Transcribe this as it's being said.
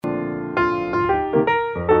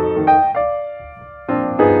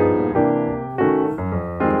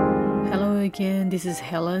again. This is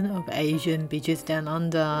Helen of Asian Beaches Down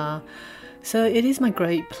Under. So it is my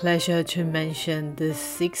great pleasure to mention the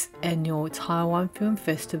 6th annual Taiwan Film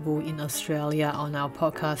Festival in Australia on our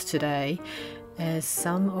podcast today. As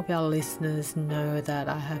some of our listeners know that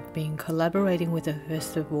I have been collaborating with the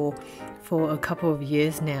festival for a couple of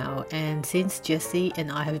years now, and since Jessie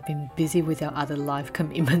and I have been busy with our other life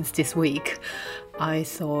commitments this week, I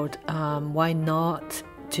thought why not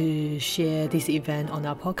to share this event on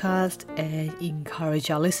our podcast and encourage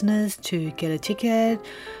our listeners to get a ticket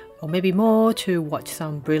or maybe more to watch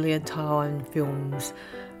some brilliant Taiwan films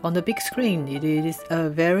on the big screen. It is a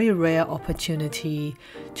very rare opportunity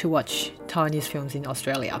to watch Taiwanese films in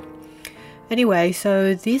Australia. Anyway,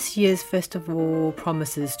 so this year's festival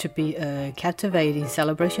promises to be a captivating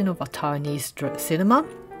celebration of Taiwanese cinema,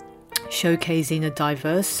 showcasing a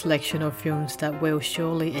diverse selection of films that will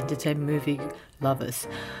surely entertain movie lovers.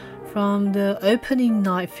 From the opening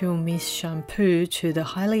night film Miss Shampoo to the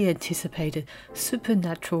highly anticipated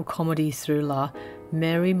supernatural comedy thriller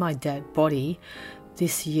Marry My Dead Body,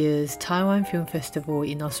 this year's Taiwan Film Festival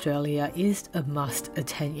in Australia is a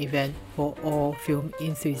must-attend event for all film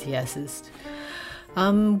enthusiasts.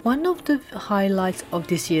 One of the highlights of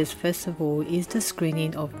this year's festival is the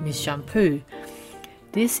screening of Miss Shampoo.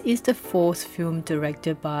 This is the fourth film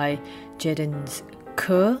directed by Jaden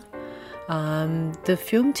Ke. The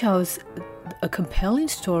film tells a compelling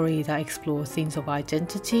story that explores themes of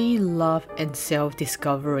identity, love, and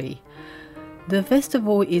self-discovery. The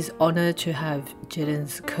festival is honored to have Jaden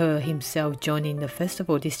Ke himself joining the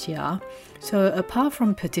festival this year. So apart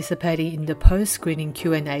from participating in the post-screening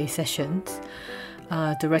Q&A sessions,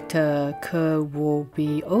 Director Ke will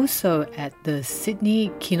be also at the Sydney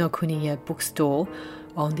Kinokuniya bookstore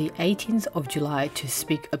on the 18th of July to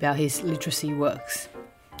speak about his literacy works.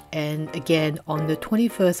 And again on the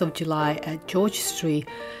 21st of July at George Street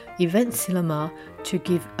Event Cinema to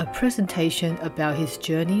give a presentation about his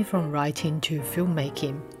journey from writing to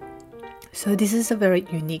filmmaking. So this is a very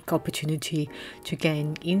unique opportunity to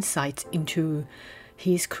gain insights into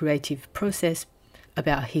his creative process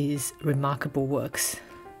about his remarkable works.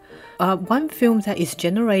 One film that is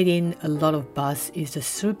generating a lot of buzz is the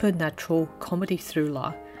supernatural comedy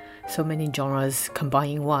thriller, so many genres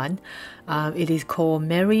combined in one. It is called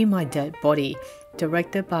Marry My Dead Body,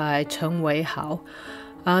 directed by Chen Wei-hao.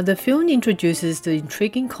 The film introduces the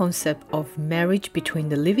intriguing concept of marriage between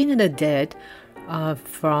the living and the dead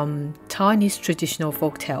from Taiwanese traditional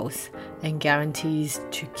folktales, and guarantees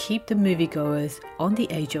to keep the moviegoers on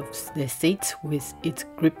the edge of their seats with its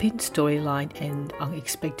gripping storyline and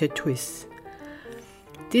unexpected twists.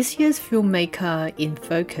 This year's filmmaker in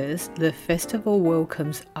focus, the festival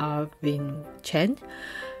welcomes Arvin Chen,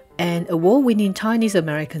 an award-winning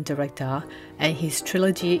Chinese-American director, and his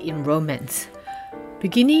trilogy in romance.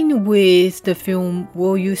 Beginning with the film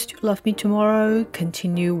Will You Still Love Me Tomorrow,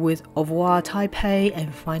 continue with Au revoir Taipei,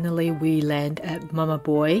 and finally we land at Mama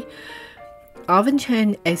Boy. Arvin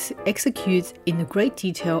Chen executes in great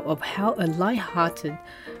detail of how a light-hearted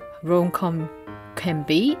rom-com can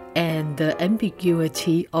be and the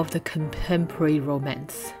ambiguity of the contemporary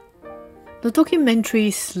romance. The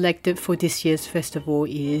documentary selected for this year's festival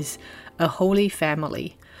is A Holy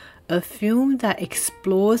Family, a film that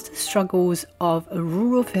explores the struggles of a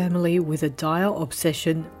rural family with a dire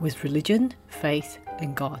obsession with religion, faith,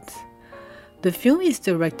 and gods. The film is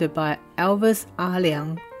directed by Elvis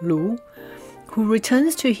Liang Lu, who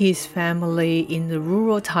returns to his family in the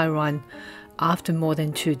rural Taiwan after more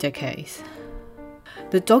than 2 decades.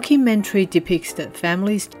 The documentary depicts the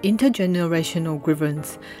family's intergenerational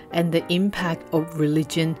grievance and the impact of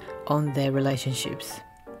religion on their relationships.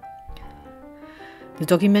 The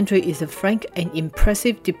documentary is a frank and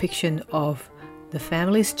impressive depiction of the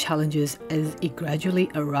family's challenges as it gradually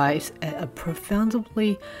arrives at a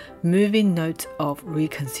profoundly moving note of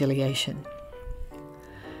reconciliation.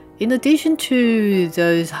 In addition to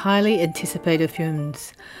those highly anticipated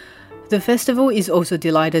films, the festival is also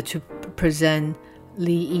delighted to present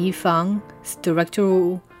Li Yifang's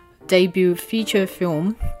directorial debut feature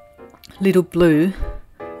film, Little Blue,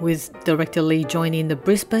 with director Li joining the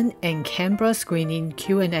Brisbane and Canberra screening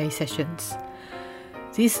Q&A sessions.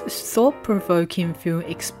 This thought-provoking film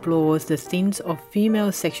explores the themes of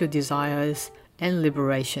female sexual desires and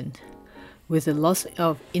liberation, with the loss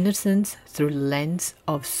of innocence through the lens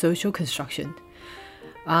of social construction.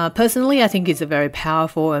 Personally, I think it's a very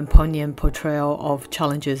powerful and poignant portrayal of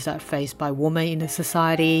challenges that are faced by women in the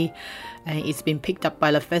society, and it's been picked up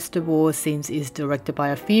by the festival since it's directed by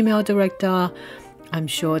a female director. I'm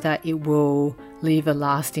sure that it will leave a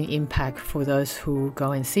lasting impact for those who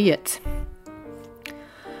go and see it.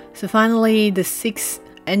 So finally, the 6th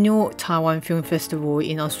annual Taiwan Film Festival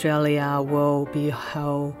in Australia will be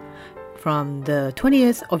held from the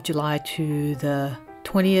 20th of July to the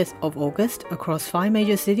 20th of August across 5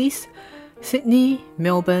 major cities: Sydney,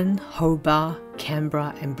 Melbourne, Hobart,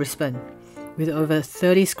 Canberra and Brisbane, with over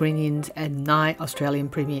 30 screenings and 9 Australian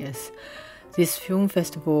premieres. This film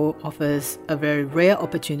festival offers a very rare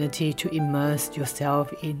opportunity to immerse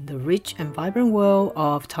yourself in the rich and vibrant world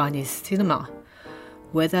of Chinese cinema.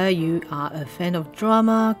 Whether you are a fan of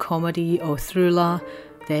drama, comedy or thriller,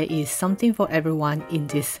 there is something for everyone in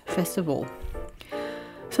this festival.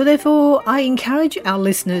 So therefore, I encourage our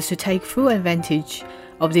listeners to take full advantage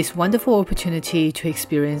of this wonderful opportunity to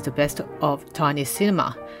experience the best of Chinese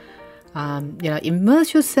cinema.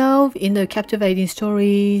 Immerse yourself in the captivating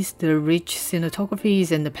stories, the rich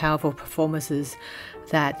cinematographies and the powerful performances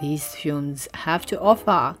that these films have to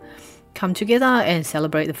offer. Come together and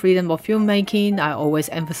celebrate the freedom of filmmaking. I always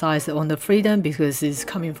emphasize on the freedom because it's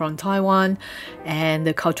coming from Taiwan and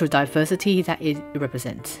the cultural diversity that it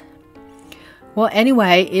represents. Well,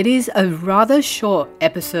 anyway, it is a rather short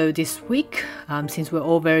episode this week. Since we're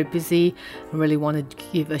all very busy, I really wanted to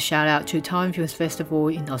give a shout out to Taiwan Film Festival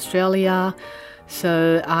in Australia.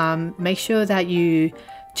 So make sure that you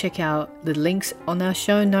check out the links on our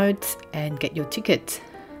show notes and get your ticket.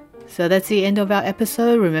 So that's the end of our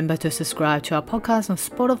episode. Remember to subscribe to our podcast on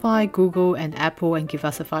Spotify, Google and Apple and give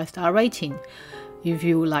us a 5-star rating. If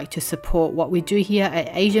you would like to support what we do here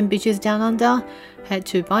at Asian Bitches Down Under, head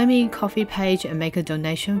to Buy Me Coffee page and make a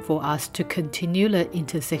donation for us to continue the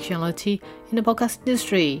intersectionality in the podcast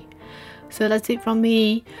industry. So that's it from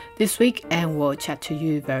me this week and we'll chat to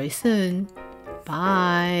you very soon.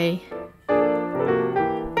 Bye.